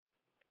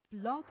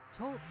Blog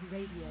Talk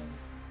Radio.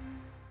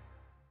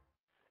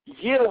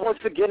 Yeah, once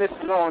again, it's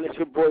on. It's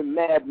your boy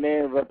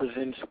Madman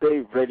representing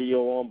SPATE Radio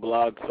on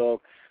Blog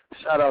Talk.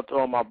 Shout out to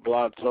all my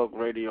Blog Talk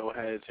radio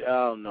heads.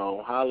 Y'all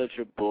know, holla at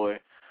your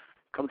boy.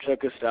 Come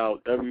check us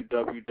out,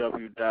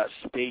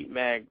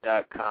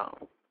 www.spatemag.com.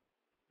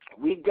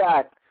 We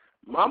got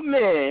my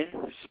man,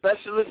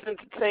 specialist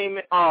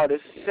entertainment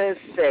artist,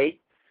 Sinsay,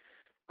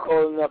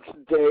 calling up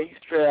today,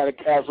 straight out of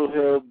Castle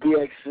Hill,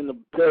 BX in the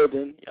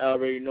building. Y'all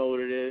already know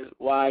what it is.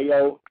 Why,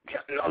 yo,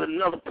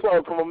 another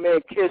plug from my man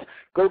Kiss.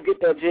 Go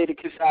get that Jada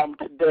Kiss album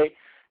today.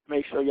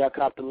 Make sure y'all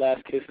cop The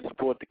Last Kiss and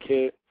support the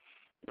kid.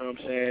 You know what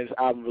I'm saying? His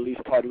album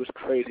release party was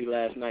crazy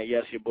last night.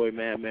 Yes, your boy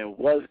Madman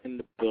was in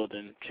the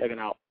building, checking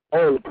out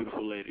all the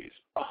beautiful ladies.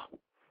 Oh,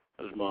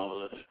 it was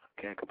marvelous.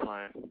 Can't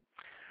complain.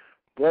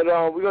 But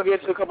we're going to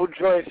get to a couple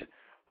joints.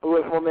 We'll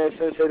wait for my man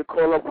Sinsay to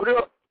call up. What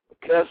up?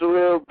 Castle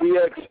Hill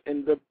BX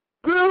in the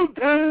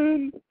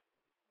building.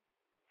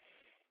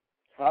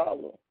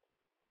 Holla.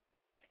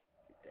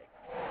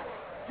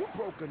 You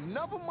broke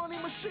another money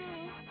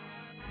machine?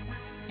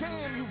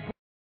 Damn, you.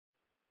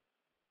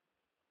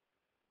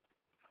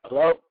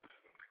 Hello?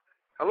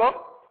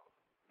 Hello?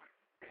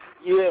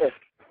 Yeah.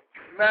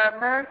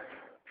 Man.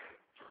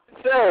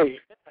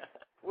 Say.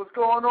 What's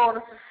going on?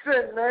 This is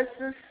Sin, man.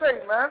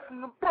 Sinsay, man,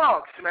 from the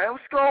Bronx, man.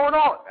 What's going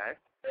on, man?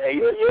 Hey,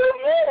 you,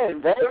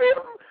 baby.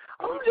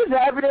 I'm just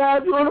happy to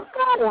have you on the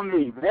phone with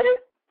me, man.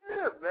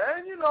 Yeah,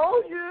 man, you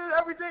know,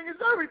 everything is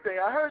everything.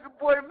 I heard the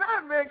boy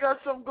Madman got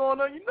something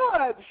going on. You know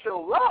I had to show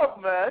love,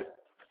 man.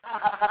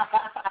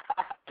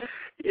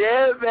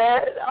 Yeah,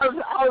 man. I was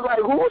like,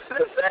 who's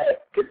Sinsay?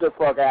 Get the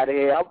fuck out of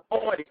here. I'm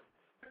on it.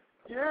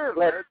 Yeah,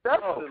 man,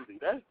 definitely.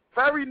 That's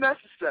very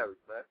necessary,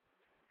 man.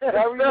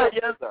 Very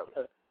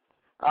necessary.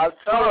 I was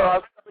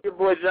telling your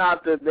boy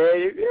Jonathan, man.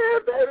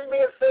 Yeah, baby,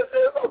 me and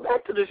Sinsay, go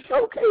back to the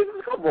showcases.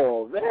 Come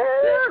on, man.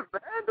 Yeah,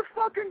 man, the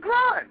fucking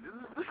grind.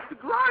 This is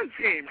the grind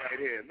team right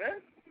here,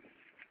 man.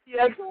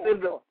 Yeah,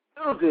 in the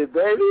building,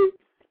 baby.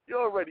 You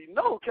already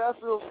know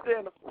Castle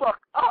stand the fuck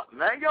up,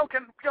 man. Yo,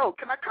 can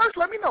I curse?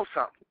 Let me know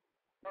something.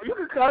 You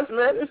can cuss,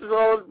 man. This is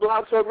all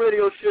Blog Talk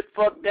Radio shit.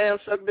 Fuck, damn,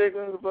 suck dick,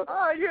 fuck.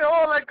 Yeah,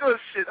 all that good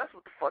shit. That's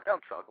what the fuck I'm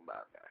talking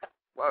about, man.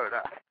 Word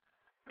up.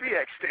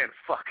 BX stand the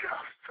fuck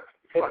up.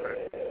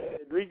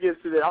 We get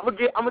to that. I'm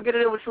gonna get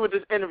it in with you with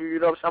this interview, you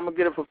know. So I'm gonna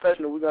get it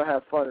professional. We're gonna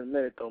have fun in a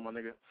minute, though, my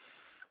nigga.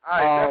 All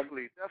right,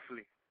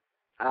 definitely.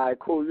 All right,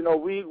 cool. You know,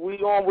 we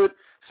on with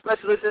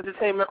specialist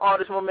entertainment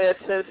artist, my man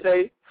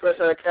Sinsay, fresh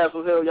out of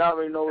Castle Hill. Y'all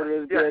already know what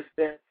it is. Yes.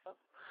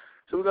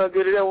 So we're gonna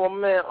get it in with my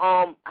man.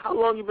 How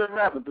long you been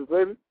rapping,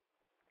 baby?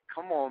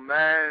 Come on,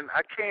 man.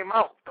 I came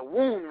out the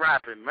womb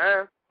rapping,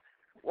 man.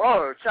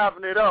 Word,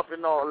 chopping it up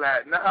and all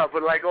that. Nah,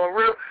 but like on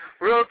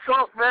real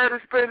talk, man.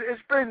 It's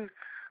been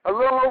a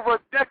little over a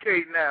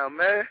decade now,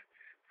 man.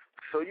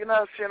 So you know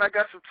what I'm saying? I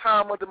got some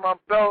time under my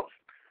belt.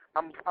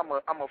 I'm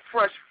a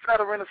fresh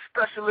veteran, a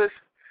specialist.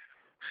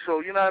 So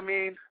you know what I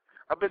mean?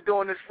 I've been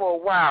doing this for a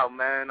while,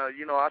 man.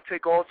 You know, I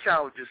take all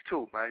challenges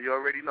too, man. You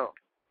already know.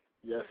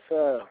 Yes,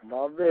 sir.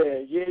 My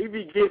man. Yeah, he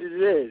be getting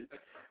it in.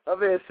 My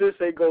man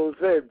Sinsay goes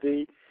in,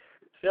 B.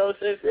 So,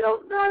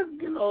 not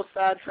get a little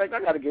sidetracked. I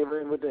got to get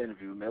in with the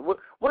interview, man.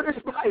 What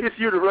inspires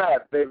you to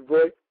rap, baby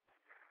boy?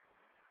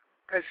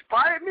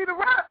 Inspired me to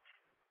rap?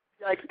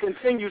 Like,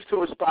 continues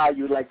to inspire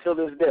you, like, till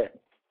this day.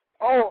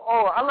 Oh,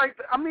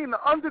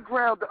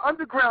 the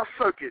underground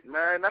circuit,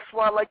 man. That's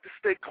why I like to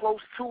stay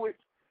close to it.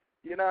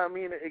 You know what I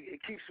mean? It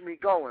keeps me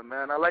going,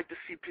 man. I like to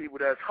see people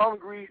that's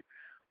hungry.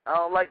 I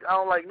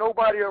don't like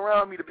nobody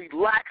around me to be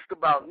laxed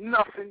about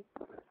nothing.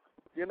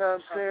 You know what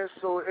I'm saying?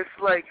 So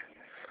it's like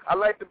I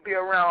like to be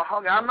around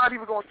hunger. I'm not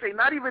even gonna say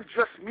not even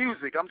just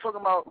music. I'm talking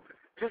about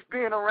just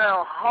being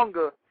around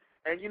hunger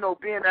and, you know,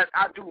 being that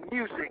I do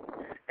music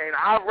and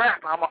I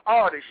rap, I'm an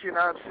artist, you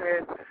know what I'm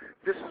saying?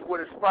 This is what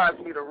inspires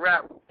me to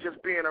rap,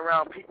 just being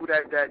around people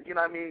that you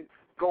know what I mean,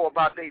 go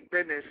about their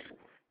business,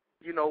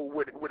 you know,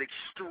 with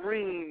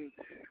extreme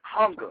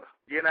hunger,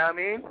 you know what I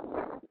mean?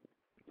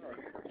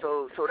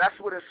 So that's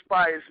what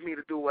inspires me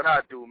to do what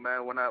I do,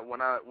 man. When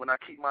I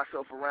keep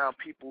myself around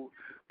people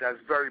that's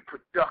very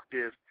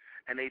productive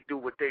and they do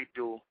what they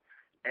do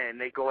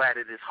and they go at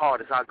it as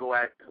hard as I go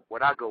at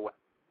what I go at.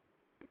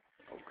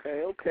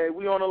 Okay.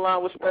 We on the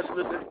line with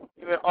specialist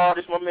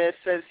artist, my man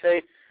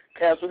Sinsay,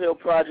 Castle Hill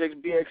Projects,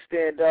 BX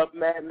Stand Up,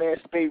 Madman,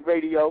 SPATE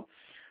Radio.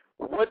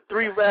 What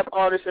 3 rap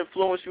artists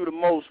influenced you the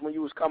most when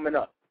you was coming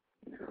up?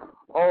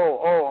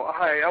 All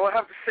right. I would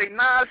have to say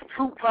Nas,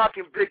 Tupac,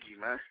 and Biggie,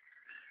 man.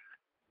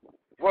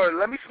 Word.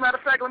 Matter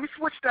of fact, let me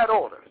switch that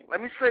order.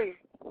 Let me say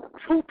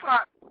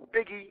Tupac,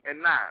 Biggie,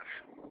 and Nas.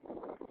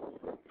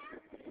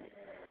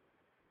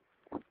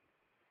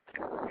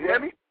 You hear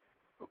me?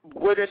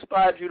 What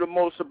inspired you the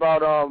most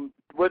about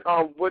what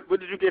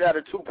did you get out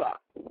of Tupac?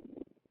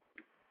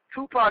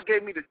 Tupac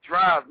gave me the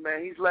drive,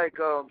 man. He's like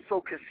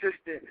so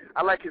consistent.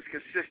 I like his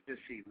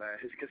consistency, man.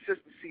 His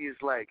consistency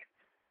is like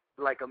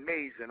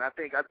amazing. I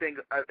think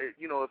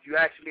you know, if you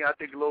ask me, I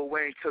think Lil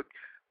Wayne took,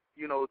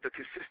 you know, the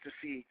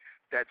consistency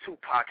that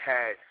Tupac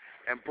had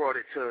and brought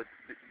it to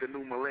the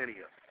new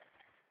millennium.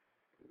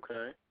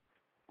 Okay.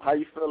 How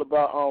you feel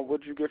about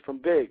what you get from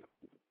Big?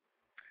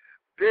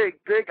 Big,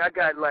 I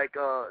got like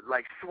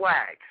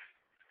swag.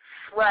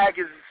 Swag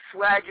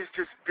is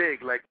just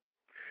big. Like,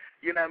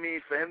 you know what I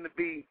mean? For him to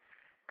be,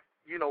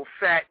 you know,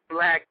 fat,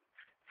 black,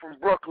 from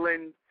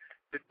Brooklyn,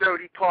 the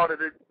dirty part of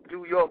the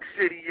New York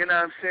City, you know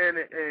what I'm saying?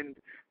 And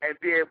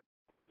be able to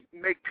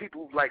make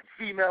people, like,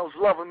 females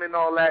love him and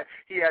all that.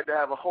 He had to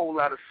have a whole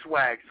lot of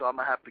swag, so I'm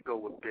going to have to go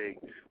with Big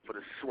for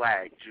the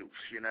swag juice,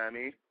 you know what I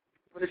mean?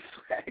 For the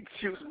swag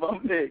juice, my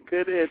man.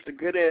 Good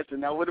answer.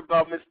 Now, what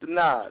about Mr.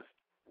 Nas?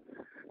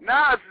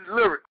 Nas is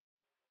lyric.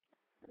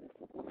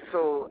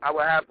 So I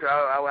would have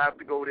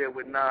to go there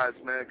with Nas,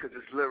 man, because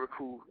his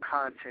lyrical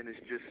content is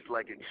just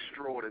like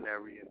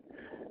extraordinary,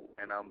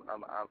 and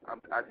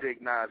I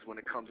dig Nas when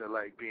it comes to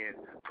like being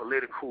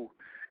political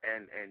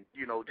and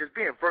you know just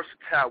being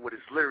versatile with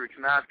his lyrics.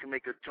 Nas can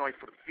make a joint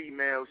for the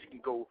females. He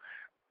can go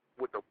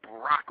with the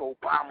Barack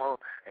Obama,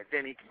 and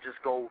then he can just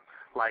go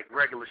like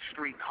regular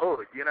street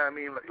hood. You know what I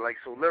mean? Like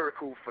so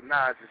lyrical for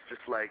Nas is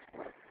just like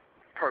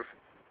perfect.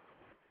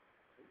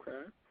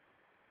 Okay.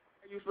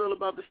 How you feel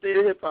about the state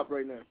of hip hop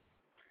right now?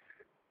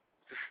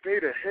 The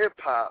state of hip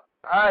hop,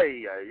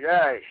 ay.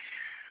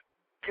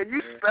 Can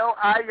you spell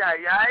ay?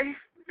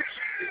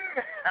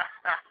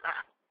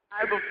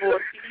 I before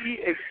E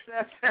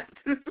except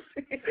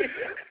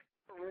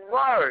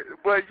Word,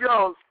 but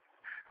yo,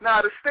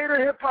 now the state of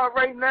hip hop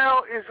right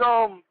now is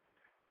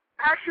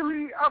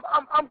actually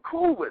I'm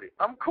cool with it.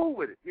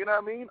 You know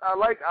what I mean? I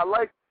like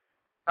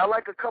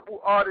a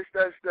couple artists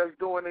that's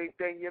doing their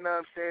thing. You know what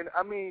I'm saying?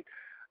 I mean,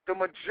 the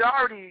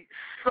majority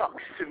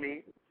sucks to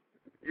me.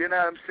 You know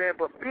what I'm saying?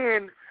 But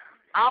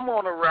I'm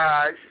on a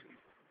rise.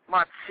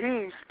 My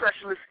team,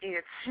 Specialist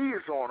ENT,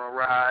 is on a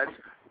rise.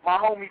 My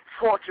homie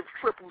Torch of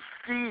Triple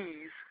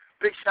C's,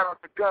 big shout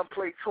out to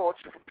Gunplay Torch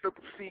from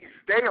Triple C's,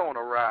 they on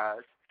a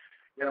rise.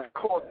 And of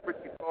course,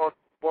 Ricky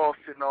Boss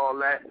and all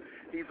that,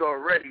 he's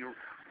already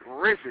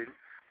risen.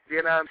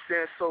 You know what I'm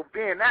saying? So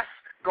that's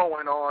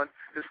going on,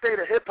 the state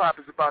of hip hop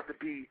is about to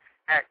be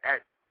at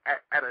an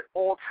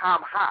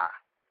all-time high.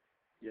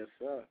 Yes,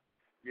 sir.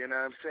 You know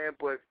what I'm saying?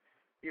 But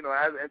you know,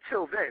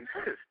 until then,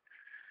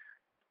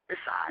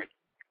 it's all right.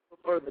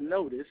 Further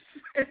notice.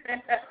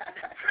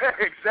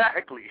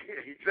 Exactly.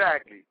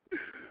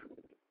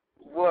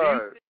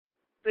 Word.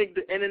 Do you think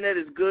the internet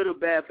is good or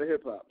bad for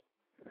hip hop?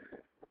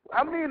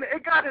 I mean,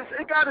 it got his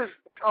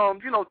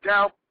you know,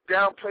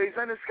 downplays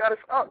and it's got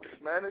its ups,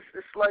 man.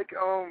 It's like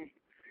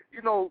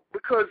you know,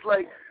 because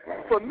like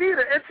for me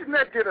the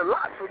internet did a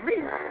lot for me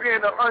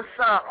being an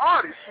unsigned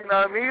artist, you know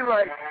what I mean?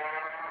 Like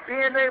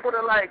being able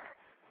to like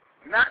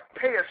not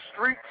pay a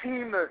street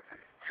team to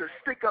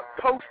stick up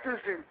posters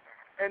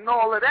and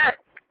all of that.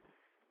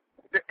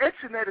 The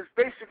internet is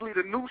basically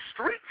the new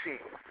street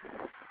team.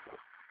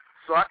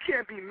 So I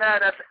can't be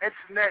mad at the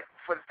internet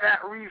for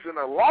that reason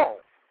alone.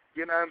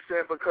 You know what I'm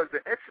saying? Because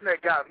the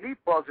internet got me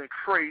buzzing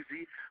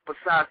crazy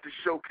besides the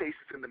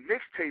showcases and the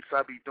mixtapes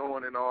I be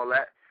doing and all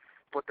that.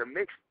 But the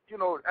mix, you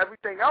know,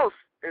 everything else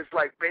is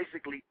like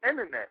basically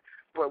internet.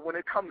 But when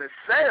it comes to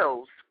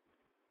sales,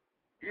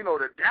 you know,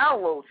 the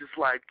downloads is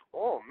like,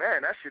 oh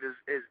man, that shit is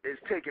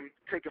taken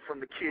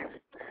from the kids,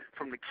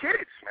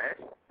 man.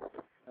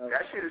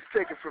 That shit is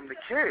taken from the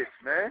kids,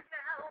 man.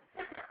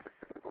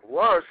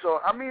 Word. So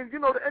I mean, you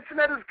know, the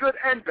internet is good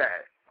and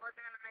bad.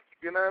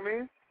 You know what I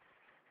mean?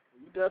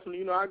 You definitely,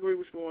 you know, I agree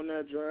with you on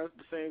that, Joe. That's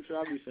the same shit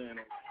I be saying.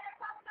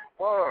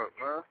 Word,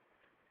 man.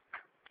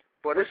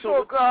 But it's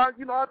all good.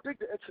 You know, I dig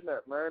the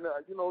internet, man.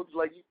 You know,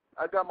 like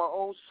I got my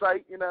own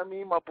site. You know what I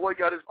mean? My boy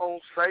got his own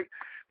site.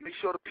 Make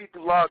sure the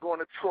people log on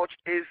to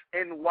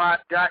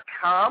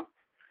torchisny.com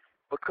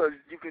because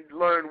you can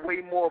learn way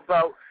more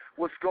about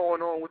what's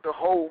going on with the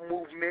whole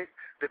movement,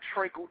 the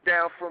trickle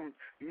down from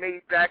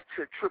Maybach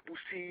to Triple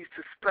C's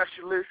to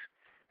Specialists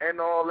and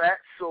all that.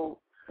 So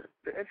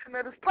the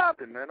internet is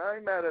popping, man. I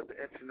ain't mad at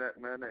the internet,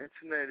 man. The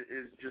internet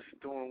is just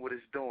doing what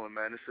it's doing,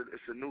 man.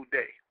 It's a new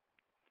day.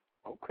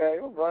 Okay,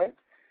 all right.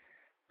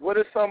 What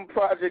are some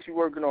projects you're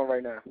working on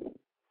right now?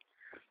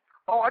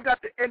 Oh, I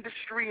got the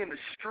Industry in the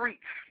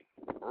Streets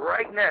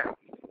right now.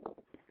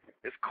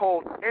 It's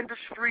called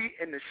Industry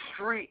in the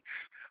Streets,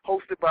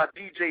 hosted by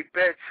DJ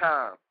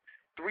Bedtime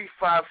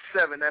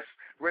 357. That's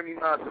Remy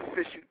Ma's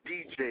official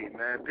DJ,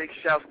 man. Big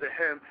shouts to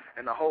him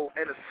and the whole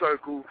Inner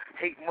Circle,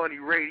 Hate Money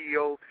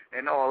Radio,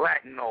 and all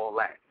that.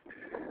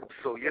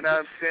 So, you know what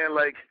I'm saying?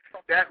 Like,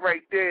 that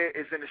right there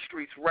is in the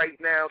streets right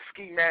now.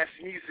 Ski Mask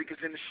Music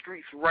is in the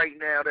streets right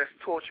now. That's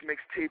Torch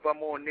Mixtape.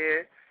 I'm on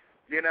there.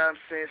 You know what I'm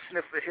saying?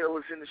 Sniffer Hill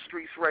is in the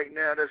streets right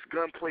now. That's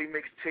Gunplay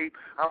Mixtape.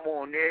 I'm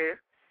on there.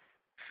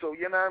 So,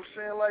 you know what I'm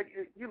saying? Like,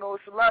 you know,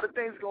 it's a lot of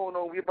things going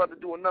on. We're about to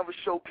do another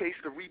showcase,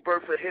 the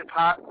rebirth of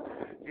hip-hop.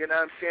 You know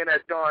what I'm saying?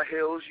 At Don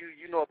Hills.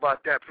 You know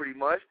about that pretty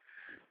much.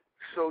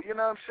 So, you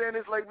know what I'm saying?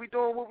 It's like we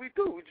doing what we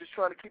do. We're just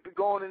trying to keep it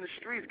going in the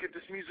streets, get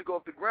this music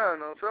off the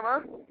ground. You know what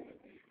I'm saying, man?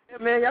 Yeah,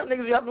 man, y'all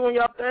niggas, y'all doing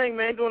y'all thing,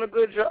 man. Doing a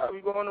good job.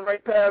 You going on the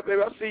right path,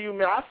 baby. I see you,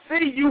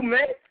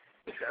 man.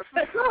 That's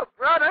what's up,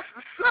 bro. That's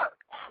what's up.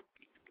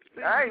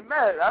 I ain't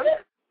mad.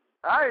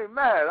 I ain't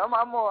mad. I'm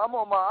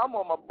on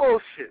my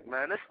bullshit,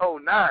 man. It's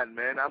 '09,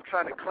 man. I'm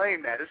trying to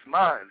claim that. It's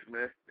mine,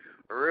 man.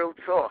 Real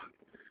talk.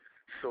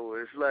 So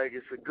it's like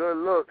it's a good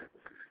look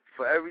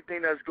for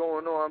everything that's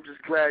going on. I'm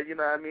just glad, you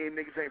know what I mean,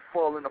 niggas ain't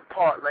falling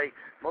apart like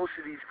most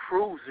of these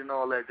crews and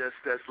all that.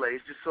 That's like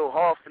it's just so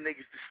hard for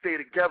niggas to stay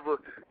together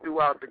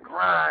throughout the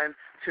grind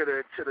to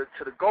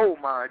the gold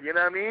mine, you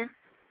know what I mean?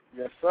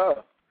 Yes,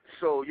 sir.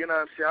 So, you know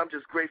what I'm saying, I'm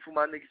just grateful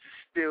my niggas is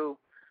still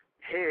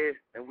here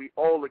and we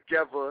all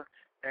together,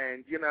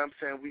 and you know what I'm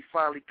saying, we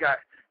finally got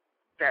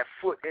that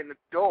foot in the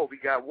door. We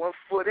got one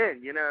foot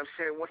in, you know what I'm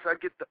saying? Once I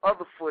get the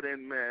other foot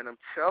in, man, I'm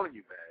telling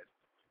you, man.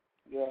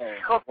 Yeah.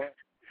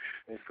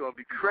 It's going to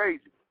be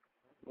crazy.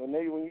 When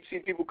you see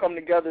people come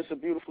together, it's a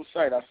beautiful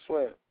sight, I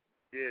swear.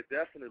 Yeah,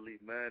 definitely,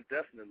 man,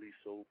 definitely.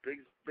 So big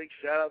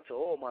shout out to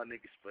all my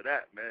niggas for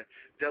that, man.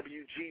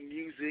 WG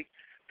Music,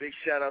 big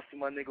shout out to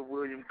my nigga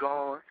William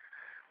Gone,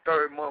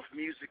 Third Month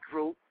Music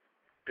Group.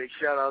 Big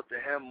shout out to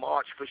him,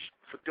 March, for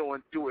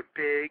doing Do It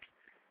Big,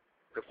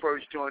 the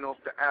first joint off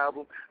the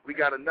album. We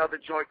got another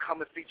joint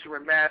coming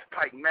featuring Mass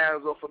Pike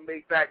Miles off of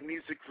Maybach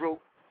Music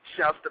Group.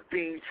 Shouts to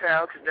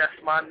Beantown, because that's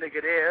my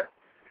nigga there.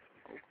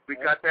 We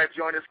got that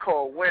joint, it's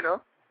called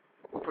Winner,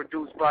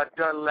 produced by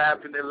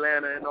Dunlap in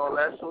Atlanta and all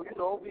that. So, you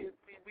know, we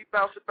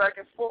bounce it back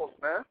and forth,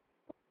 man.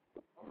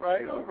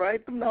 All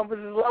right. The numbers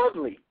is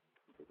lovely.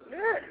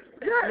 Yeah.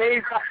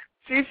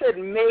 He said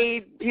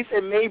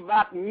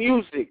Maybach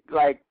Music.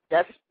 Like,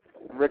 that's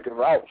Ricky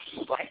Rouse.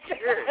 Like,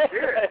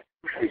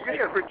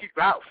 yeah, Ricky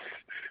Rouse.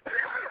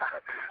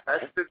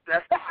 That's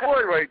the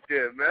boy right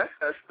there, man.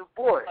 That's the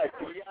boy.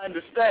 You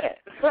understand?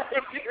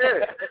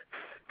 Yeah.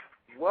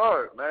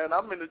 Word, man.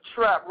 I'm in the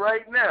trap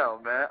right now,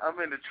 man. I'm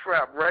in the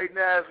trap right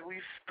now as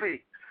we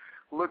speak.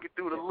 Looking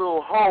through the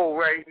little hole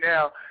right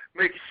now,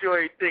 making sure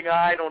everything all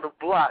right on the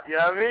block, you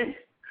know what I mean?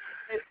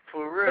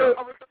 For real.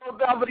 I'm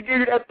going to give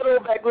you that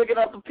throwback looking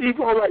at the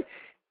people like,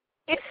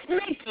 it's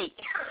Mickey.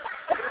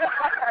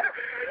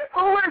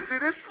 Who is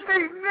it? It's me,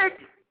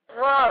 Nicky.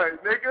 Right,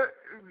 nigga.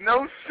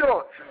 No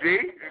shorts, B.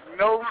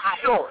 No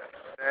shorts,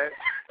 man.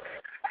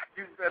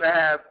 You better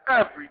have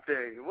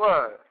everything.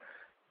 What?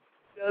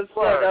 Yes,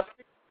 sir. That's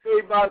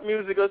Maybach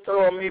Music. Let's talk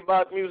about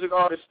Maybach Music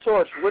Artist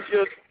Torch. What's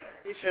your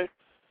association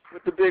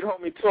with the big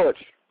homie Torch?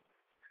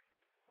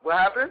 What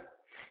happened?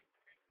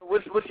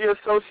 What's your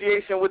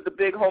association with the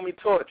big homie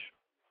Torch?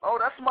 Oh,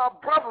 that's my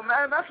brother,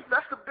 man.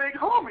 That's the big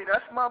homie.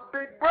 That's my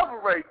big brother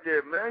right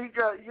there, man.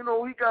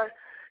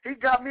 He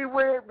got me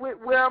where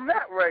I'm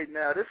at right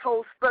now. This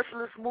whole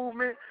specialist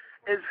movement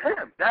is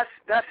him. That's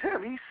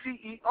him. He's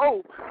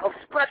CEO of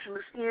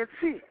Specialist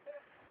ENT.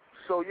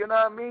 So, you know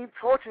what I mean?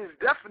 Torch is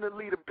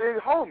definitely the big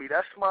homie.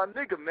 That's my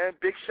nigga, man.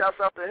 Big shouts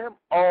out to him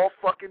all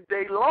fucking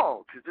day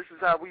long, because this is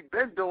how we've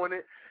been doing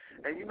it.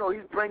 And, you know,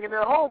 he's bringing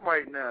it home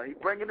right now. He's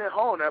bringing it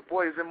home. That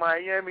boy is in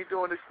Miami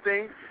doing his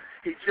thing.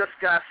 He just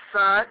got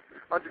signed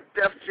under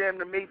Def Jam,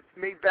 the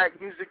Maybach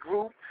Music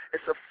Group.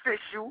 It's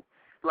official,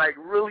 like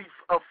really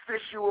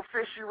official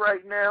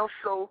right now.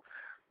 So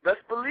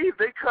let's believe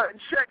they cutting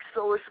checks,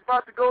 so it's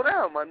about to go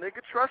down, my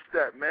nigga. Trust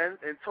that, man.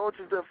 And Torch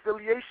is the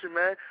affiliation,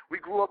 man. We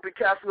grew up in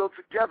Castle Hill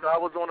together. I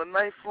was on the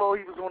 9th floor.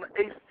 He was on the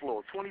 8th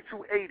floor,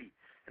 2280,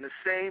 in the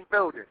same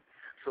building.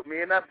 So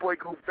me and that boy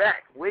go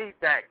back, way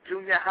back,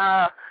 junior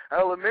high,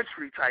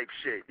 elementary type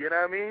shit. You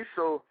know what I mean?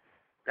 So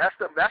that's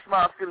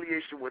my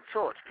affiliation with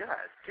Torch. God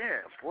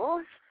damn,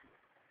 boys.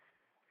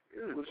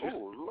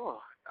 Oh, Lord.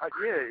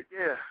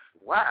 Yeah.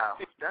 Wow,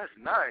 that's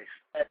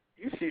nice.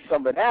 You see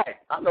some of that.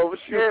 I know for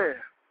sure. Yeah,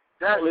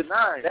 that's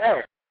nice.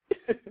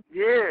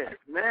 Yeah,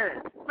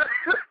 man.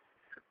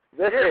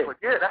 That's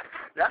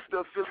the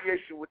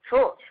affiliation with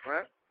Torch,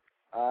 man.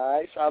 All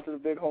right, shout out to the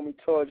big homie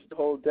Torch, the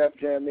whole Def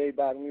Jam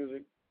Maybach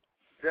Music.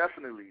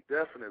 Definitely.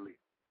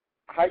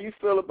 How you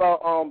feel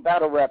about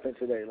battle rapping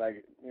today?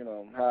 Like, you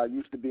know, how it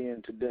used to be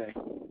in today.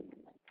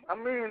 I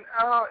mean,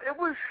 it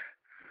was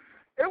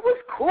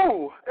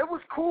cool. It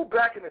was cool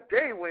back in the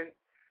day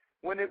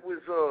when it was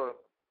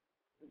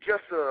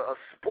just a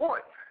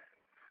sport.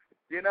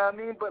 You know what I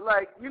mean? But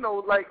like, you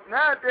know, like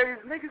nowadays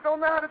niggas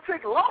don't know how to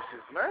take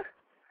losses, man.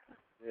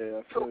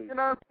 Yeah. So you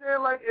know what I'm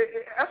saying? Like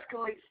it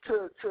escalates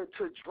to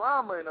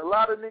drama, and a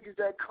lot of niggas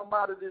that come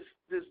out of this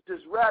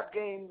rap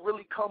game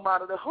really come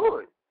out of the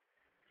hood.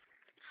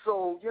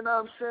 So you know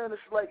what I'm saying?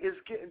 It's like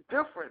it's getting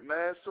different,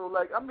 man. So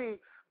like, I mean,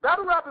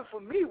 battle rapping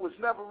for me was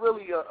never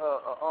really a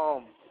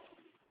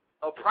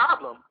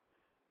problem.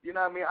 You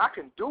know what I mean? I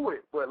can do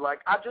it, but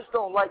like I just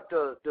don't like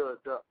the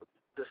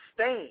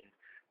stain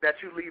that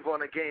you leave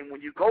on a game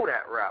when you go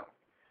that route,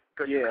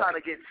 because you kind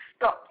of get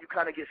stuck. You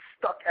kind of get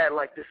stuck at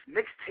like this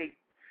mixtape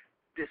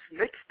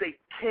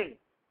king,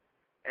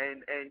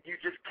 and you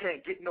just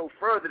can't get no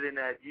further than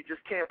that. You just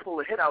can't pull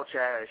a hit out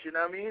your ass. You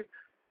know what I mean?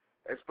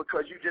 It's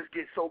because you just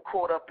get so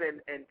caught up in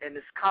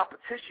this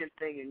competition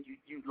thing, and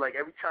you like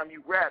every time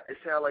you rap, it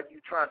sounds like you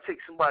trying to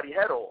take somebody's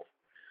head off.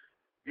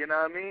 You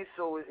know what I mean?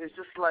 So it's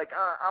just like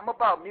I'm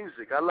about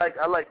music. I like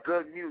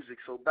good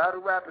music. So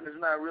battle rapping is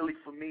not really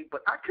for me,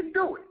 but I can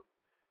do it.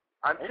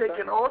 I'm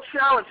taking all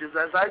challenges,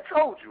 as I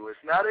told you. It's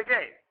not a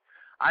game.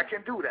 I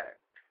can do that.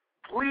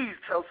 Please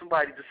tell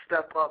somebody to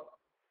step up.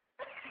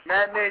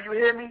 Madman, you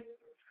hear me?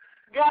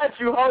 Got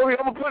you, homie.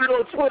 I'm going to put it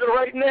on Twitter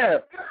right now.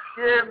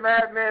 Yeah,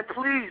 Madman,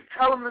 please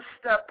tell him to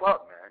step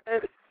up,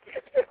 man.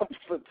 I'm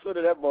going to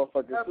Twitter that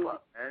motherfucker, step too.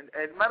 up.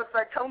 And matter of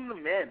fact, tell him to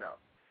man up.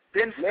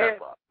 Then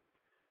step up.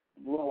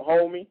 Little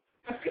homie.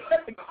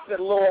 Said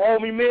little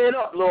homie, man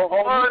up, little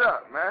homie. Word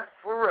up, man,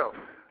 for real.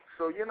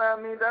 So, you know what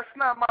I mean, that's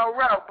not my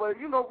route, but,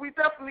 you know, we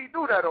definitely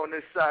do that on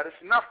this side. It's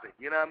nothing,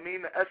 you know what I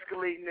mean? The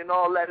escalating and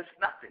all that is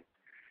nothing,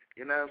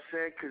 you know what I'm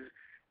saying? Because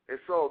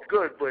it's all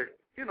good, but,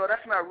 you know,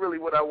 that's not really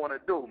what I want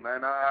to do,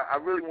 man. I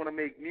really want to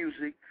make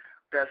music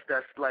that's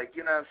like,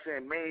 you know what I'm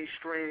saying,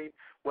 mainstream,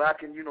 where I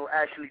can, you know,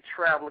 actually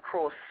travel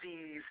across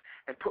seas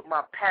and put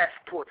my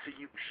passport to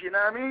use, you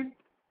know what I mean?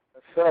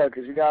 That's right,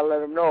 because you got to let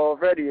them know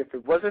already. If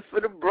it wasn't for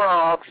the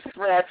Bronx,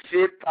 rap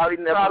shit probably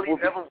never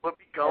would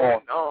be going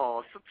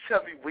on. So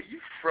tell me, where you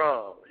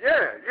from?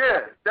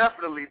 Yeah,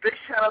 definitely. Big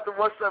shout out to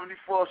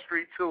 174th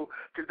Street, too,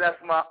 because that's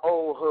my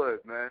old hood,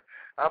 man.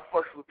 I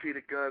fucks with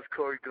Peter Guns,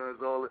 Corey Guns,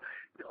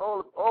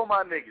 all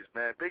my niggas,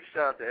 man. Big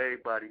shout out to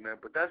everybody, man.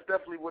 But that's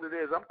definitely what it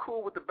is. I'm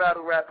cool with the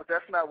battle rap, but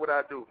that's not what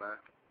I do, man.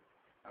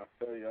 I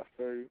feel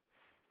you.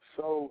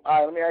 So, all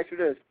right, let me ask you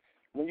this.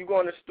 When you go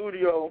in the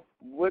studio,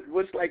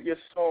 what's like your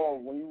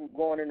song when you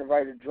going in to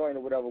write a joint or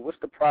whatever? What's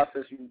the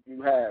process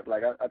you have?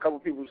 Like a couple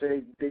people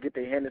say they get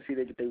their Hennessy,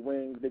 they get their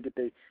wings, they get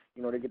their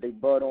they get their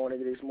bud on, they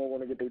get their smoke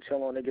on, they get their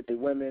chill on, they get their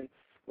women.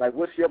 Like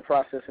what's your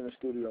process in the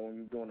studio when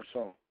you're doing a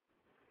song?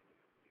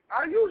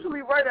 I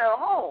usually write at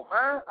home,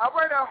 man. I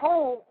write at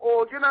home,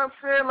 or you know what I'm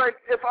saying. Like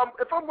if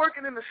I'm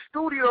working in the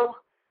studio,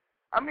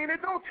 I mean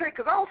it don't take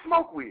because I don't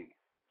smoke weed.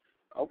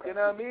 Okay. You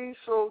know what I mean?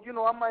 So, you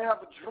know, I might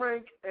have a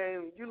drink,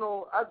 and, you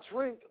know, I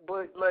drink,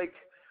 but, like,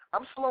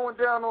 I'm slowing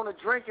down on the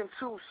drinking,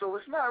 too, so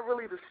it's not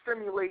really the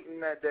stimulating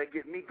that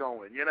get me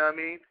going, you know what I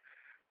mean?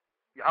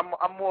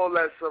 I'm more or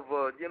less of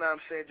a, you know what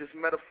I'm saying, just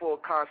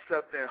metaphor,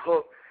 concept, and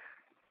hook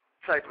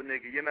type of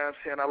nigga, you know what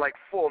I'm saying? I like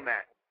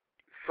format.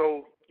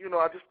 So, you know,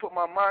 I just put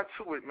my mind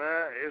to it,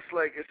 man. It's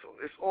like,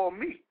 it's all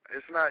me.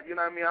 It's not, you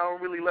know what I mean? I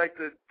don't really like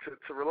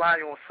to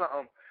rely on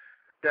something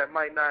that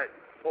might not,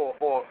 or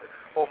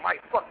might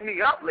fuck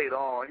me up later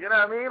on, you know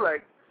what I mean?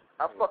 Like,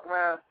 I fuck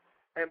around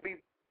and be,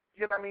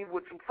 you know what I mean,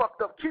 with some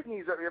fucked up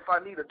kidneys if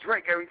I need a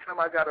drink every time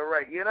I got to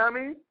write, you know what I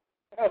mean?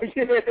 Oh, yeah.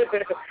 You know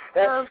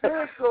what I'm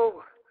saying?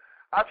 So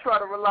I try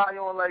to rely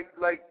on,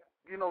 like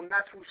you know,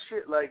 natural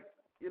shit, like,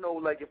 you know,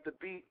 like if the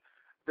beat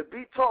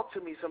talk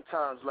to me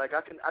sometimes, like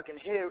I can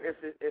hear if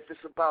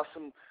it's about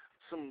some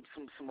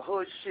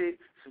hood shit,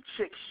 some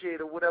chick shit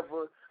or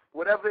whatever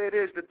it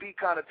is, the beat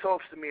kind of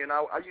talks to me, and I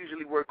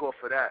usually work off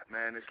of that,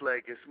 man. It's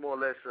like it's more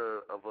or less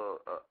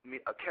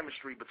a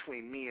chemistry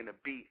between me and the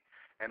beat,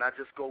 and I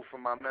just go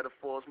from my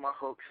metaphors, my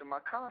hooks, and my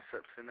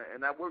concepts, and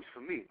that works for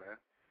me, man.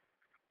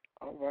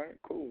 All right,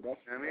 cool. That's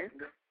you know what I mean?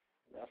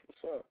 That's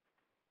what's up.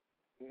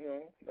 You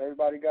know,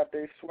 everybody got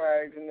their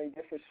swags and their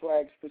different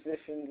swags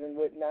positions and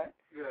whatnot.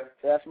 Yeah.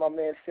 So that's my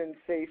man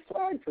Sinsay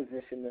swag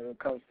position when it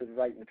comes to the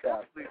writing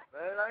trap. Man,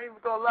 I ain't even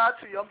gonna lie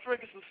to you. I'm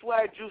drinking some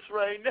swag juice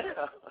right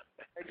now.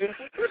 What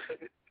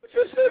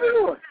you sipping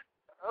on?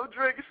 I'm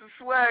drinking some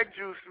swag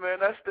juice,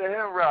 man. That's the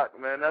hen rock,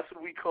 man. That's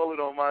what we call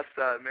it on my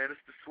side, man.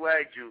 It's the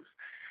swag juice.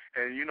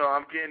 And, you know,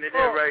 I'm getting it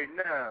in right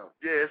now.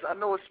 Yes, I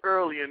know it's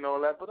early and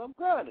all that, but I'm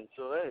grinding.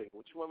 So, hey,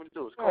 what you want me to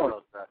do? It's cold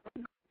outside.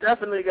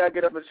 Definitely got to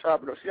get up and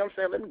chop it up. See what I'm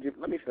saying?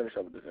 Let me finish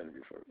up with this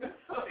interview first.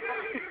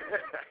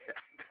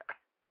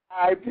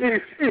 All right,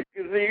 peace.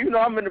 See, you know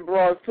I'm in the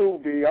Bronx, too,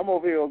 B. I'm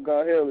over here on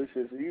Gun Hill and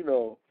shit, so you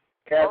know.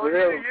 Oh,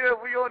 yeah,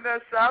 we on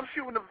that side. I'm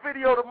shooting a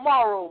video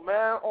tomorrow,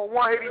 man, on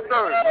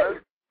 183rd,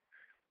 man.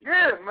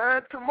 Yeah,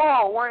 man,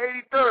 tomorrow,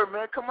 183rd,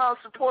 man. Come out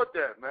and support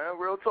that, man.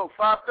 Real talk,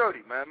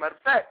 5:30, man. Matter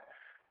of fact,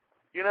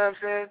 you know what I'm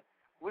saying?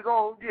 We're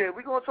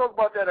gonna talk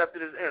about that after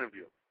this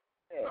interview.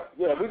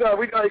 Yeah, we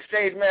gonna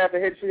exchange math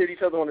and hit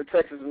each other on the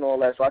texts and all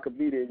that, so I could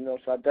be there, you know.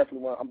 So I'm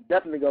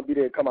definitely gonna be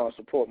there to come out and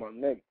support my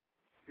nigga.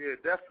 Yeah,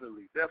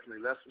 definitely. That's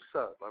what's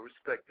up. I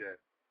respect that.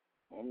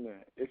 Oh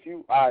man,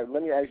 all right,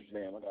 let me ask you,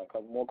 Sam. I got a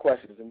couple more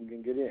questions and we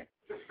can get in.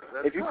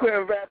 If you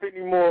couldn't rap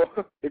anymore,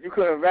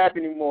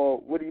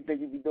 what do you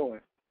think you'd be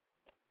doing?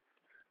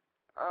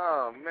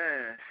 Oh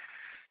man,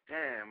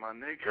 damn, my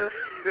nigga.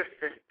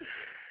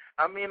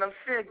 I mean, I'm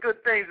seeing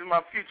good things in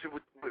my future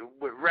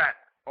with rap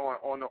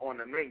on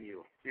the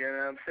menu. You know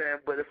what I'm saying?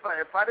 But if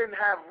I didn't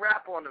have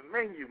rap on the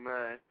menu,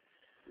 man,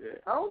 yeah.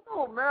 I don't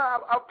know,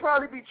 man. I'll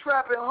probably be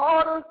trapping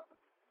harder.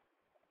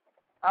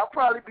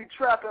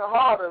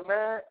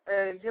 Man.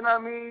 And you know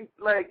what I mean?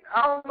 Like,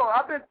 I don't know.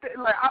 I've been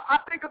I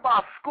think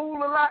about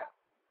school a lot.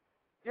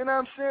 You know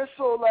what I'm saying?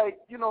 So like,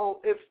 you know,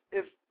 if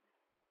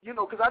you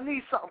know, because I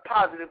need something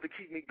positive to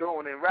keep me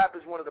going, and rap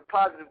is one of the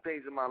positive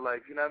things in my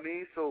life. You know what I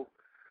mean? So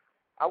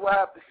I would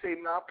have to say,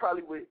 man, I would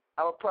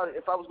probably,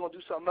 if I was gonna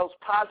do something else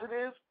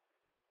positive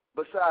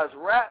besides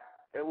rap,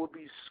 it would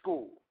be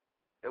school.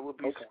 It would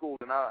be school,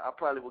 and I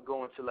probably would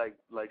go into like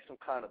some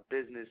kind of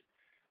business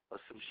or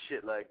some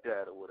shit like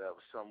that or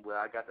whatever. Somewhere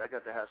I got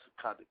to have some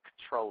kind of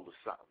control or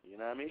something. You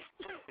know what I mean?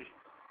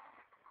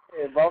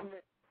 Yeah, Bob.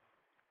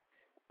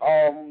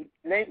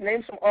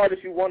 Name some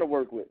artists you want to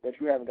work with that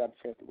you haven't got the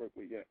chance to work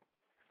with yet.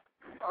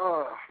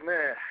 Oh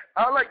man,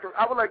 I would like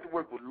to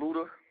work with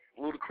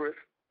Ludacris.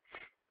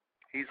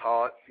 He's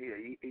hard.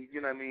 He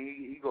you know what I mean.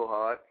 He go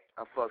hard.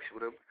 I fucks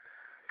with him.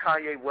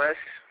 Kanye West.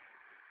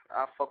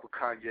 I fuck with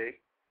Kanye.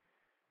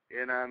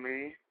 You know what I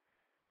mean.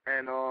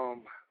 And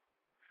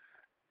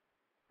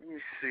let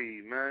me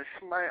see, man.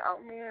 Somebody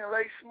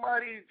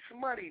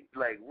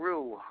like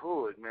real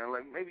hood, man.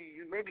 Like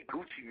maybe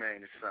Gucci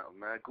Mane or something,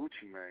 man.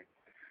 Gucci Mane.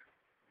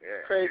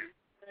 Yeah. Crazy.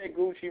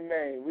 Gucci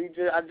Mane.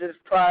 I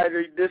just prior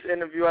to this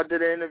interview, I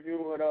did an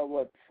interview at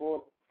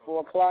 4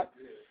 o'clock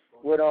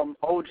with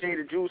OJ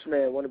the Juice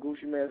Man, one of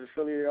Gucci Mane's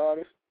affiliated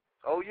artists.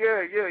 Oh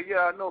yeah.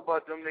 I know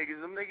about them niggas.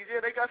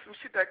 Yeah, they got some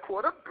shit that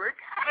caught up brick.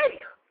 Hey,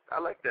 I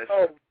like that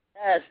shit.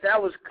 Yes,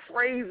 that was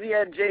crazy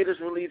at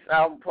Jada's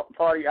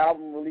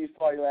album release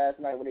party last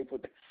night when they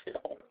put that shit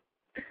on.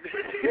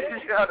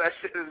 Yeah, that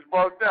shit is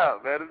bugged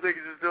out, man. Them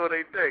niggas just doing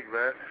their thing,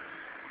 man.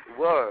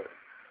 Word.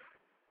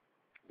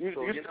 You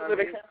still live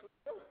in Castle?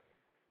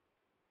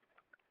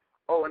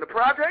 Oh, in the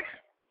projects?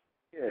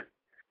 Yeah.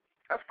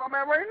 That's where I'm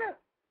at right now.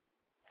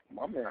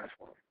 My man.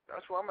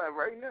 That's where I'm at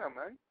right now,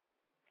 man.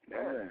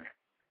 Yeah. Man.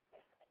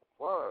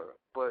 Word.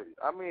 But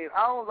I mean,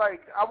 I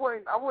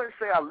wouldn't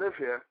say I live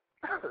here.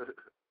 I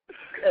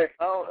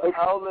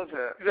don't live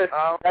here.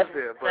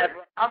 But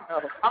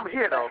I'm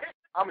here though.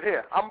 I'm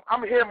here.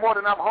 I'm here more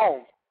than I'm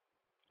home.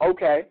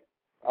 Okay.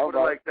 Put it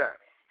like that.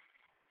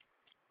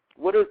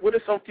 What are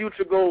some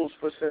future goals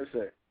for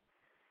Sinsay?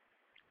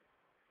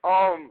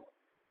 I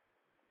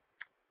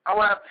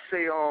would have to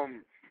say, you know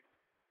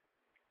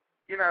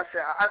what I'm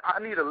saying, I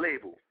need a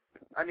label.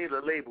 I need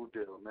a label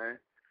deal, man.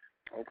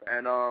 Okay.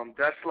 And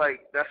that's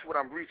what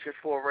I'm reaching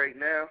for right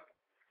now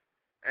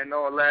and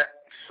all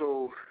that.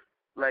 So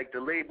like the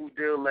label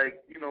deal,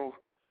 like, you know,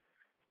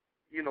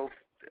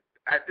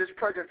 at this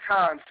present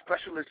time,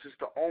 Specialist is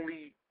the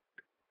only,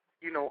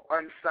 you know,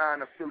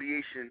 unsigned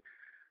affiliation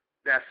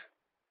that's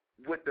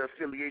with the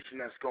affiliation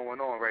that's going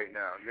on right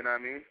now, you know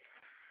what I mean?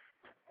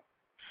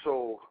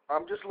 So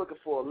I'm just looking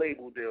for a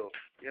label deal,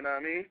 you know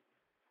what I mean?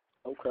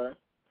 Okay.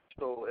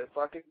 So if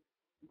I can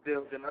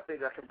deal, then I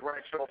think I can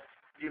branch off,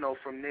 you know,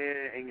 from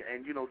there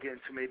and you know, get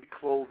into maybe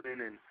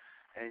clothing and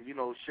you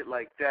know, shit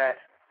like that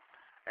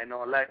and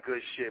all that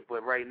good shit.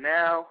 But right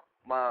now,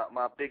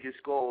 my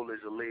biggest goal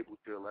is a label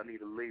deal. I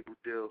need a label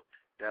deal.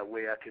 That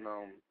way I can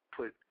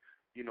put,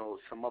 you know,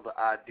 some other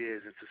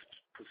ideas into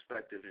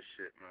perspective and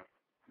shit, man.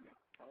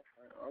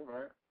 All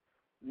right.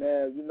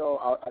 Now, you know,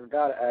 I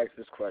gotta ask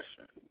this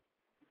question.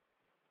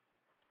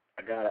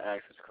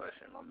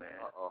 My man.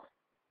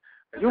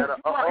 You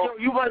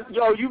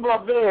my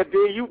man,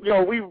 dude.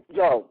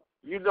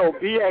 You know,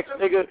 BX,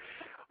 nigga.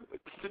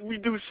 We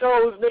do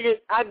shows, nigga.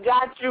 I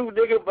got you,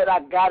 nigga, but I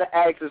gotta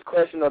ask this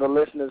question, or the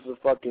listeners will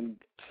fucking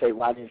say,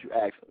 why didn't you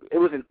ask? It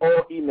was an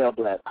all email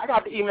blast. I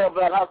got the email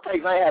blast. I was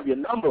texting, I have your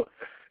number.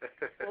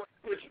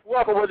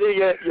 Welcome within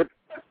your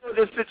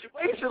this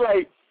situation,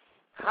 like,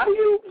 how do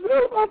you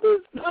feel about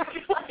this? like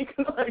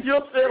you know what I'm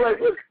saying? Like,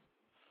 what?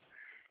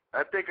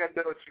 I think I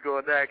know what you're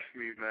going to ask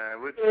me, man.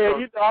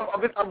 You know,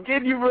 I'm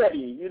getting you ready,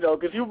 you know,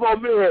 because you my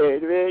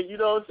man, man. You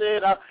know what I'm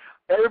saying?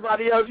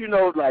 Everybody else, you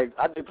know, like,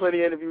 I did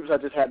plenty of interviews. I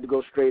just had to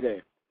go straight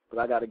in. But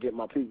I got to get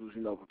my peoples,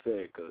 you know,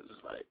 prepared because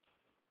it's like,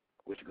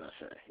 what you going to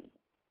say?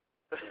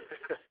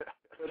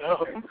 You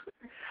know?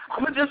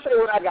 I'm going to just say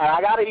what I got.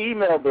 I got an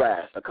email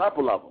blast, a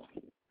couple of them.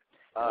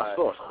 I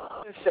was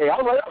like,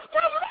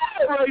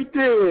 that's right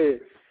there.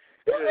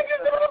 This nigga's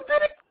doing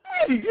that.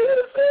 You know what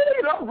I'm saying?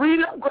 You know, read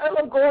it, grab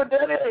them, going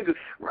down there, and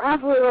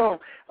rap with them.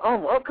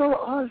 Welcome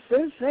on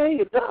Sinsay.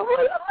 You know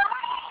what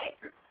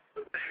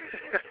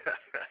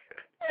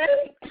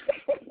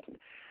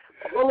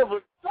all of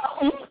a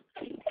sudden,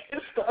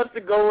 it starts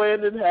to go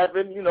in and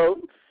having, you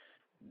know,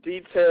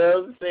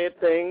 details, saying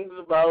things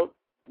about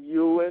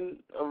you and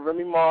a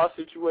Remy Ma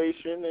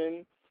situation, and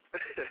you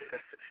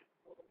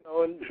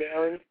know, and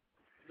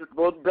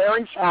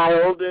bearing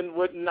child and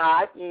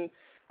whatnot, and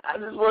I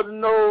just want to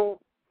know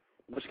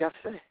what you got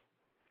to say.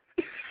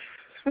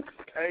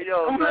 Hey,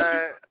 yo, I'm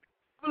man.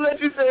 I'm going to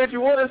let you say what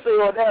you want to say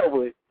on that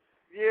one.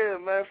 Yeah,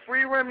 man.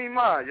 Free Remy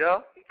Ma,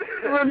 yo.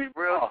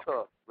 Real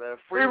talk, man.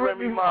 Free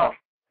Remy Ma.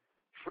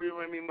 Free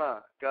Remy Ma.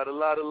 Got a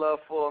lot of love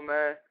for her,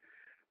 man.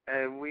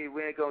 And we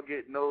ain't going to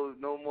get no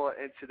more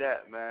into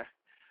that, man.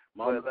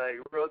 But, like,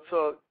 real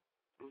talk,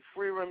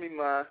 free Remy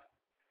Ma.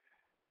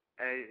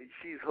 And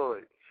she's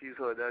hood.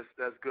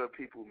 That's good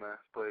people, man.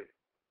 But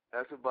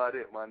that's about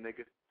it, my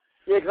nigga.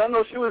 Yeah, because I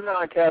know she was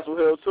down in Castle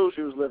Hill, too.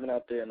 She was living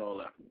out there and all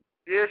that.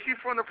 Yeah, she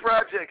from the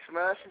projects,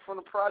 man. She from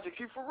the projects.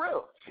 She for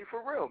real,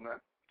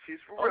 man. She's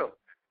for real.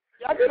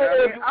 Yeah,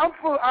 I'm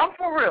for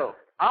real.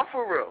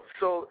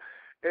 So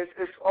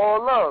it's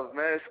all love,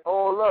 man. It's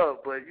all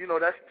love. But, you know,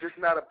 that's just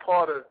not a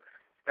part of,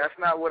 that's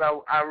not what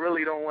I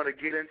really don't want to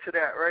get into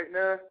that right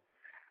now.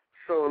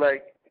 So,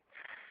 like,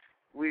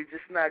 we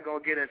just not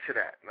going to get into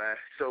that, man.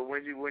 So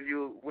when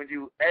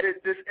you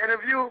edit this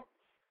interview,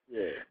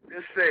 yeah,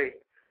 just say,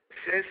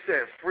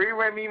 Sinsay, free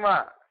Remy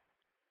Ma.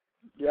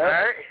 Yeah. All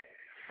right?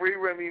 Free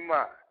Remy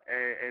Ma.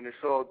 And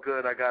it's all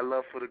good. I got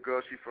love for the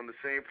girl. She's from the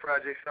same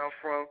projects I'm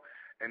from,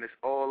 and it's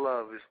all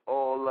love. It's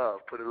all love.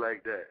 Put it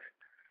like that.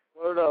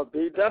 Word up,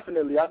 B.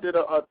 Definitely. I did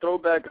a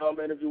throwback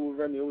interview with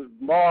Remy. It was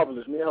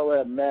marvelous. Me and her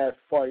had mad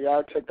fun.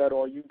 Y'all check that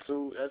on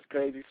YouTube. That's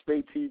crazy.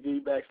 SPATE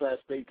TV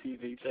 /SPATE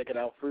TV. Check it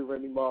out. Free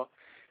Remy Ma.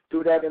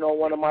 Do that in on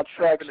one of my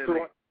tracks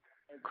too.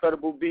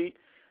 Incredible beat.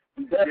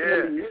 We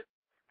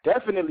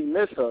definitely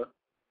miss her.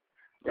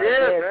 Like,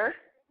 man.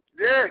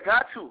 Yeah,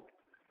 got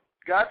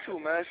to,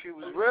 man. She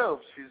was real.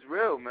 She's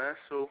real, man.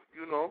 So,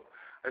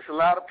 there's a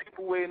lot of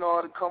people waiting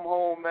on her to come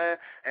home, man.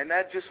 And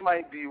that just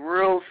might be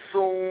real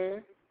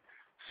soon.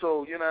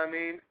 So, you know what I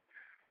mean?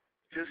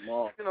 Just,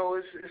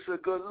 it's a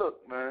good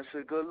look, man. It's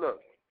a good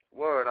look.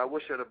 Word, I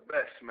wish her the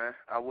best, man.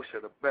 I wish her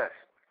the best.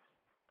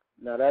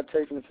 Now, that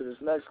takes me to this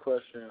next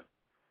question.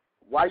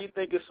 Why you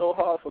think it's so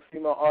hard for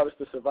female artists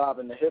to survive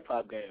in the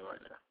hip-hop game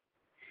right now?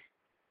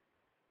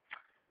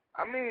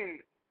 I mean,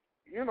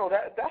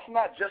 that's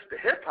not just the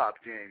hip-hop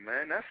game,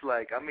 man. That's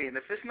like,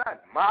 if it's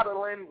not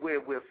modeling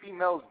where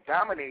females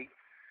dominate,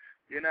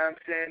 you know what I'm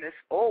saying? It's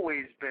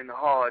always been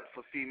hard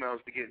for females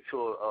to get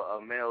into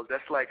a male.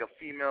 That's like a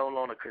female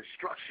on a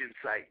construction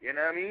site, you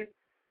know what I mean?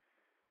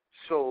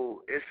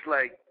 So it's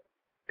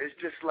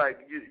just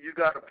like you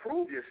got to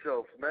prove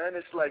yourself, man.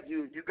 It's like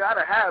you got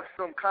to have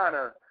some kind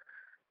of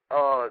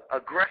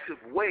aggressive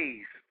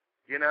ways,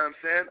 you know what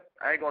I'm saying?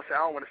 I ain't going to say,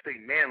 I don't want to say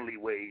manly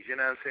ways, you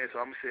know what I'm saying? So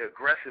I'm going to say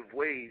aggressive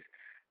ways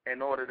in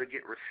order to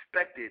get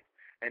respected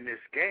in this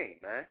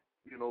game, man.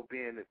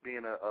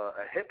 Being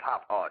a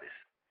hip-hop artist.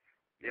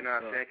 You know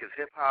what I'm saying? Because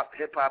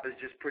hip-hop is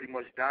just pretty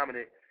much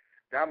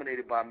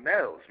dominated by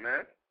males,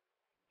 man.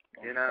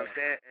 You know what I'm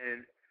saying? And,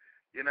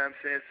 you know what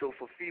I'm saying? So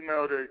for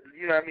female to,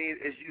 you know what I mean,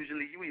 it's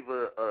usually you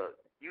either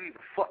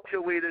fucked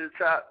your way to the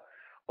top,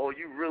 or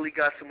you really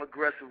got some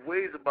aggressive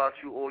ways about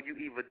you, or you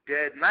either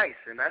dead nice.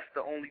 And that's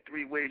the only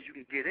three ways you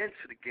can get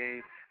into the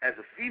game as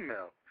a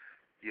female.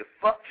 You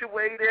fucked your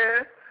way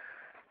there,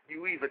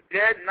 you either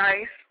dead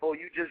nice, or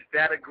you just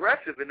that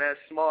aggressive and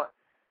that smart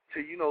to,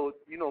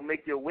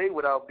 make your way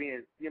without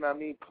being,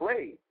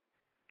 played.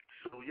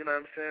 So, you know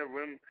what I'm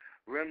saying?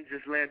 Rim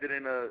just landed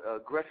in a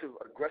aggressive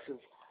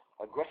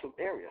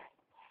area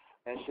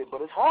and shit.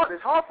 But it's hard.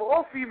 It's hard for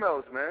all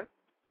females, man.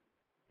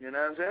 You know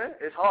what I'm saying?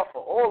 It's hard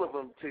for all of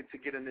them to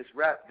get in this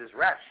rap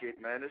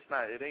shit, man.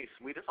 It ain't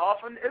sweet. It's hard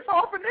for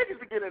niggas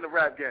to get in the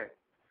rap game.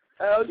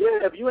 Hell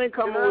yeah! If you ain't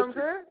coming, you know what I'm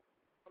saying?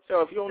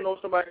 So if you don't know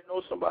somebody,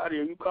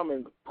 or you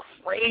coming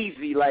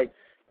crazy, like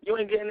you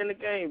ain't getting in the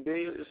game,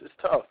 B. It's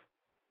tough.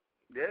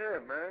 Yeah,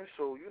 man.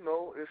 So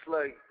it's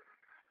like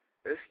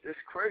it's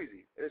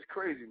crazy. It's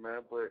crazy,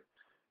 man. But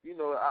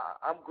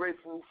I'm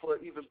grateful for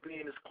even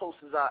being as close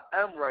as I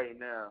am right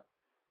now.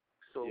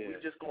 So we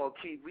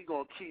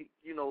gonna keep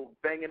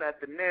banging at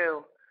the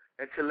nail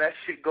until that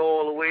shit go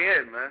all the way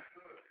in, man.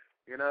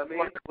 You know what I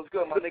mean? What's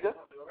good, my nigga?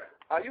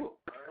 How you?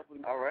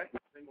 All right.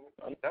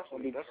 That's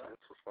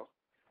what's up.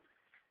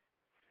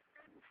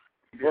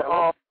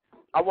 Well,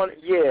 I wanted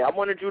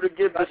you to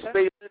give the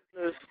space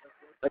listeners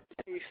a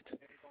taste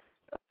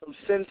of some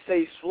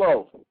Sinsay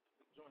flow.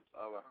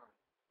 All right.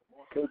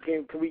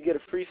 Can we get a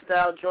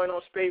freestyle joint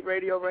on SPATE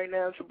Radio right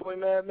now? It's your boy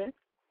Madman.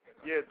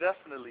 Yeah,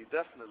 definitely,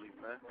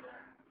 man.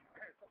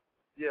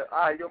 Yeah,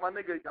 all right, yo, my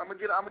nigga, I'm gonna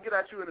get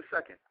at you in a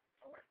second.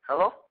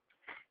 Hello?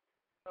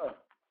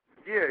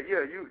 Yeah,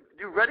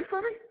 you ready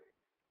for me?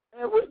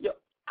 Man,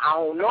 I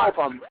don't know if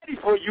I'm ready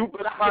for you,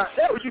 but I can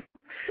tell you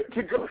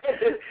to go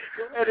ahead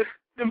and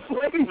them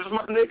flames,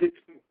 my nigga.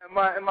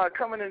 Am I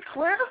coming in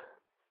clear?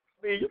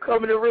 Man, you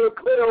coming in real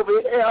clear over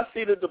here. Yeah, I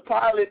see the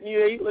pilot.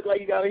 Yeah, you look like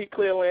you got a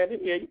clear landing.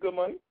 Yeah, you good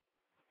money.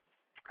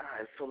 All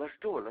right, so let's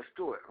do it.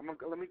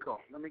 Let me go.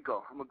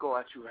 I'm gonna go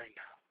at you right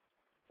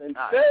now. And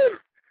right.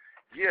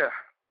 Yeah.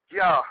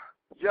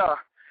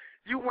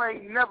 You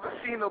ain't never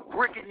seen a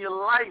brick in your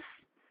life.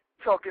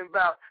 Talking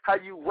about how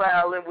you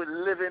wildin' with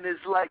living is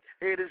like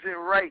it isn't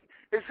right.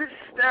 Is it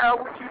style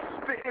what you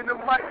spit in the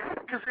mic?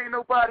 Cause ain't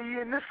nobody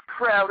in this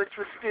crowd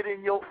interested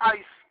in your ice.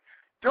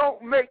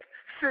 Don't make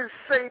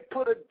Sinsay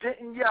put a dent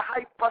in your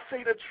hype. I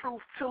say the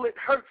truth till it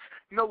hurts.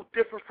 No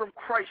different from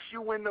Christ.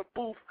 You in the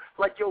booth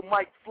like your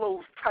mic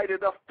flows tight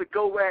enough to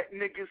go at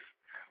niggas.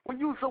 When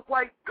you's a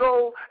white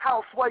gold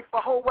housewife, a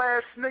hoe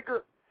ass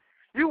nigga.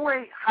 You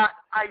ain't hot,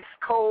 ice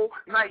cold,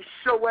 nice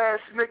show ass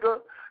nigga.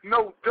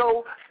 No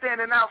dough,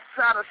 standing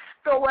outside a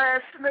store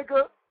ass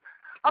nigga.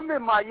 I'm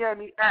in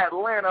Miami,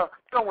 Atlanta,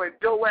 throwing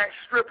dough at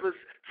strippers,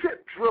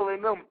 tip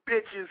drilling them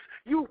bitches.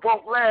 You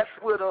won't last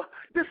with her.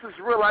 This is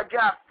real. I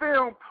got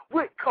film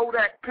with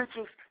Kodak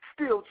pictures,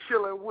 still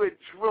chilling with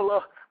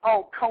Driller,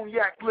 all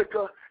cognac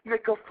liquor.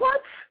 Nigga,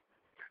 what?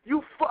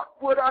 You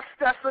fuck with us,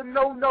 that's a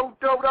no-no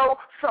dodo.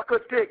 Suck a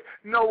dick,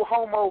 no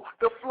homo,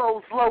 the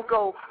flow's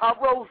logo. I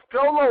rose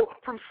dolo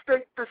from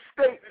state to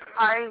state.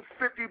 I ain't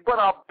 50, but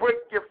I'll break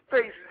your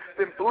face,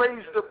 then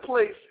blaze the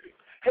place.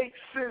 Hate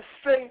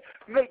Sinsay,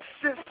 make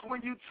sense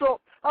when you talk.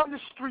 On the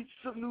streets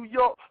of New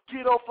York,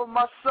 get off of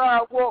my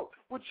sidewalk.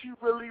 What you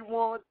really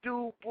want to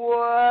do,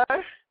 boy?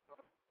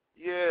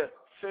 Yeah,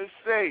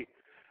 Sinsay,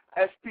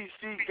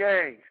 SPC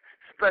gang,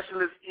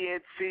 Specialist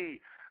ENT,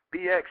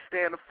 BX,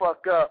 stand the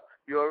fuck up.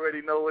 You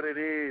already know what it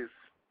is.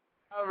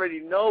 I already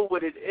know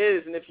what it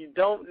is, and if you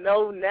don't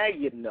know, now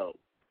you know.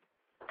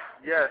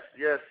 Yes,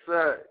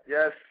 sir.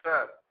 Yes,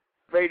 sir.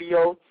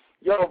 Radio.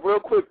 Yo, real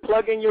quick,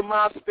 plug in your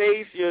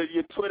MySpace,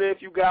 your Twitter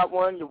if you got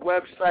one, your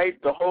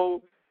website, the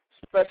whole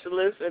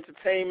Specialist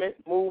Entertainment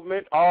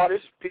movement,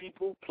 artists,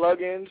 people,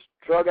 plugins,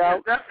 drug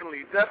out. Yeah,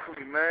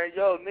 definitely, man.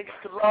 Yo,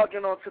 niggas can log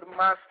in onto the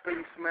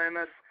MySpace, man.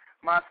 That's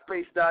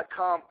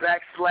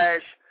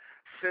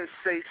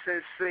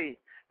myspace.com/Sinsay.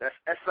 That's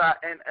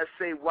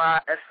SINSAY.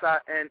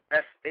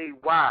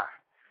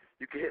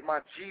 You can hit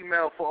my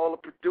Gmail for all the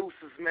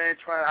producers, man.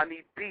 I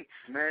need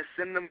beats, man.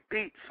 Send them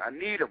beats. I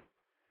need them.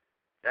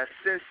 That's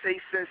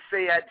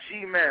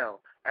Sinsay@gmail.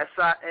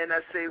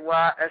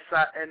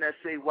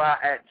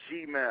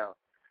 SINSAY@gmail.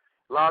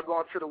 Log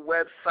on to the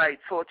website,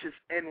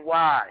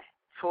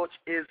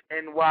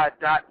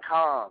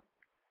 torchisny.com.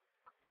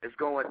 It's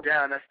going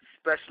down. That's the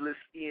Specialist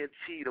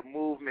ENT, the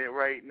movement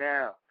right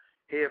now.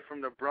 Here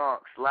from the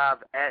Bronx,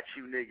 live at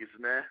you niggas,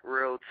 man.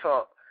 Real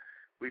talk.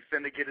 We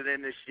finna get it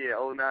in this year.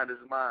 09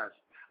 is mine.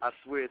 I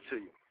swear to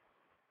you.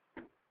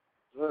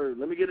 Sir,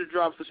 let me get a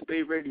drop for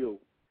SPATE Radio.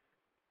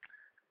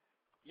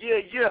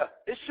 Yeah.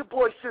 It's your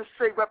boy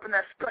Sinsay repping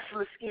that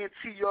Specialist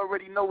ENT. You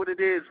already know what it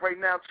is. Right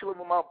now, chilling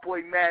with my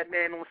boy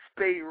Madman on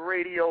SPATE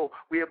Radio.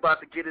 We about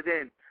to get it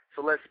in.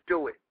 So let's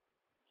do it.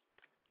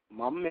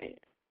 My man.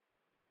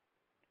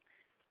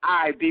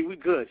 All right, B, we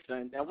good,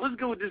 son. Now, what's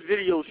good with this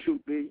video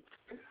shoot, B?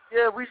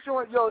 Yeah, we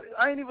showing, yo,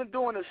 I ain't even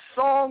doing a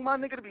song, my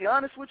nigga, to be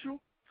honest with you.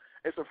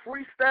 It's a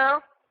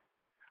freestyle,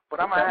 but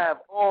I'm gonna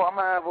have all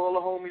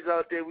the homies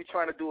out there. We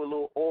trying to do a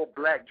little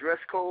all-black dress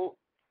code.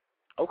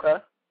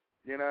 Okay.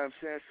 You know what I'm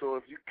saying? So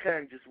if you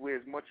can, just wear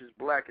as much as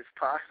black as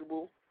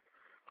possible.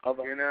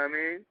 Okay. You know what I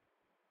mean?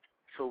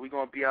 So we're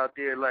gonna be out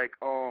there like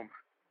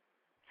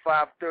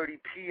 5:30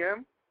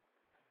 p.m.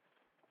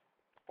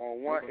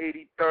 on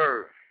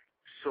 183rd.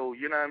 So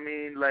you know what I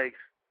mean? Like,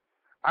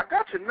 I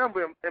got your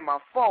number in my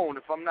phone,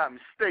 if I'm not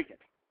mistaken.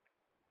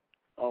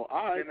 Oh,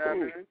 all right, you know cool.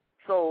 what I mean?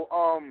 So,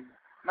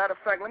 matter of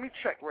fact, let me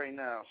check right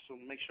now so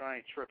make sure I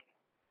ain't tripping.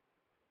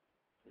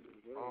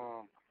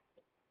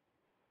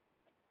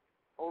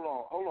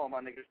 Hold on,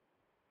 my nigga.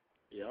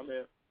 Yeah, I'm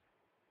here.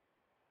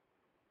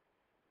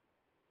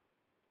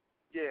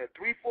 Yeah,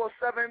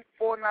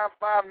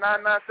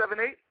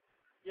 347-495-9978.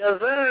 Yes,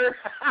 sir.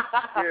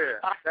 Yeah,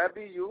 that'd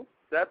be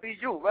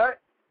you, right?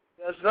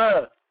 Yes,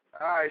 sir.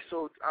 All right,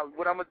 so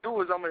what I'm gonna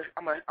do is I'm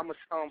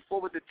gonna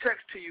forward the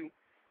text to you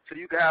so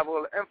you can have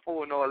all the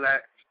info and all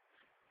that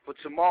for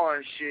tomorrow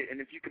and shit. And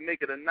if you can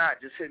make it or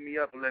not, just hit me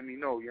up and let me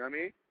know. You know what I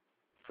mean?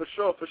 For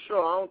sure. I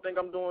don't think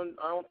I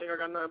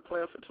got nothing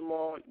planned for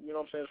tomorrow. You know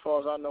what I'm saying? As far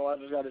as I know, I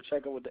just got to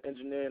check in with the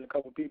engineer and a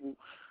couple people.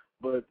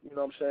 But you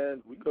know what I'm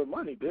saying? We good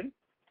money, big.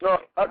 No,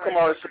 come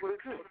on.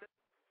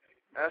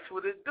 That's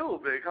what it do,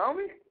 big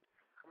homie.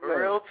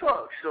 Real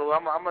talk. So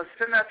I'm gonna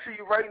send that to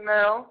you right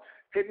now.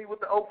 Hit me with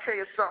the okay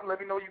or something. Let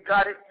me know you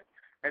got it,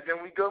 and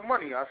then we good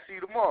money. I'll see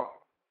you tomorrow.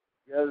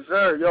 Yes,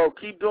 sir. Yo,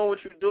 keep doing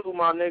what you do,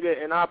 my nigga,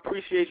 and I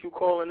appreciate you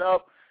calling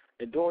up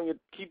and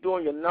keep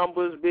doing your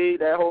numbers, B.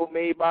 That whole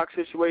Maybach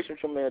situation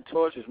with your man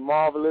Torch is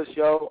marvelous,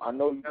 yo. I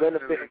know you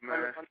benefit from it,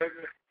 my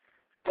nigga.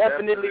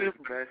 Definitely,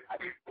 man.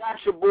 You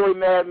got your boy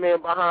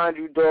Madman behind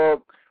you,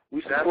 dog.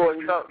 We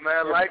supporting you. That's what's up,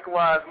 man.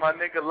 Likewise, my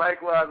nigga.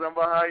 Likewise, I'm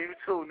behind you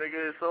too,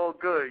 nigga. It's all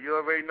good. You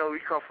already know we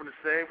come from the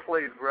same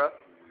place, bro.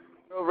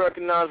 Real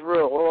recognize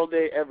real all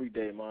day, every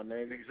day, my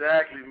nigga.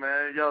 Exactly,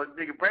 man. Yo,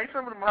 nigga, bring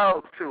some of them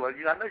hoes too. I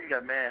know you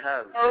got mad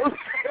houses. Oh.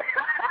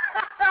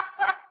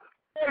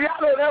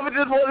 Y'all don't ever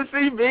just want to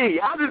see me.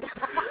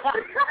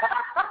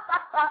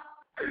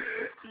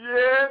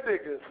 Yeah,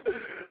 nigga.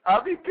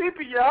 I'll be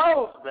peeping your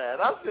hoes, man.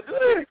 I said,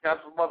 this nigga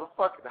got some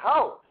motherfucking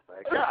hoes,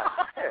 man. God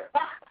damn.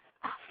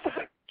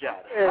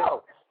 Got it.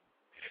 Hoes.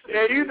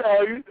 Yeah, you know.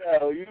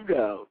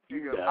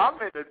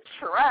 I'm in the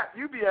trap.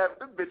 You be having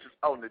them bitches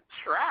on the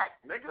track,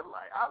 nigga.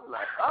 Like, I'm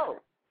like,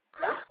 oh,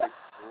 that's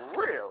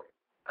real.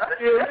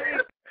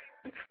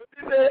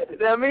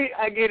 That mean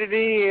I get it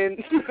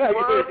in.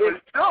 Well,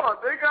 no,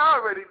 nigga, I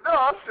already know.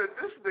 I said,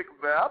 this nigga,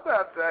 man, I'm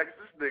about to ask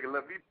this nigga,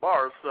 let me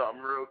borrow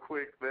something real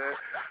quick, man.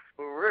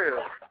 For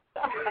real.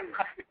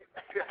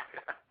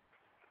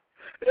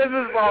 This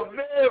is my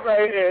man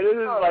right here. This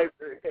is like,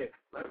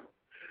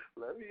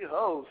 let me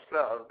hold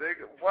something,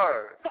 nigga.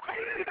 Word.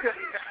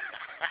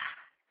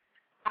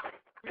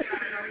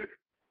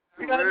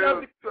 You got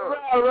nothing to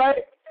around,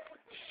 right?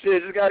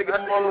 Shit, just gotta get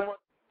them all in one.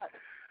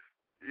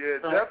 Yeah,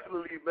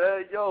 definitely,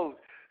 man. Yo,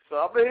 so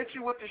I'm gonna hit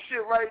you with the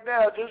shit right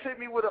now. Just hit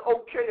me with an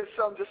okay or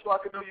something just so I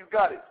can know you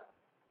got it.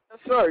 Yes,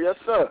 sir. Yes,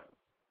 sir.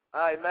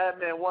 All right,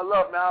 man. One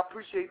love, man. I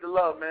appreciate the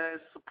love, man.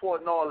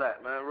 Support and all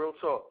that, man. Real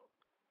talk.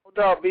 No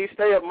doubt, B.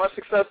 Stay up. Much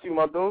success to you,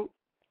 my dude. All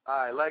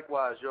right,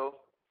 likewise, yo.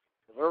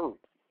 All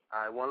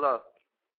right, one love.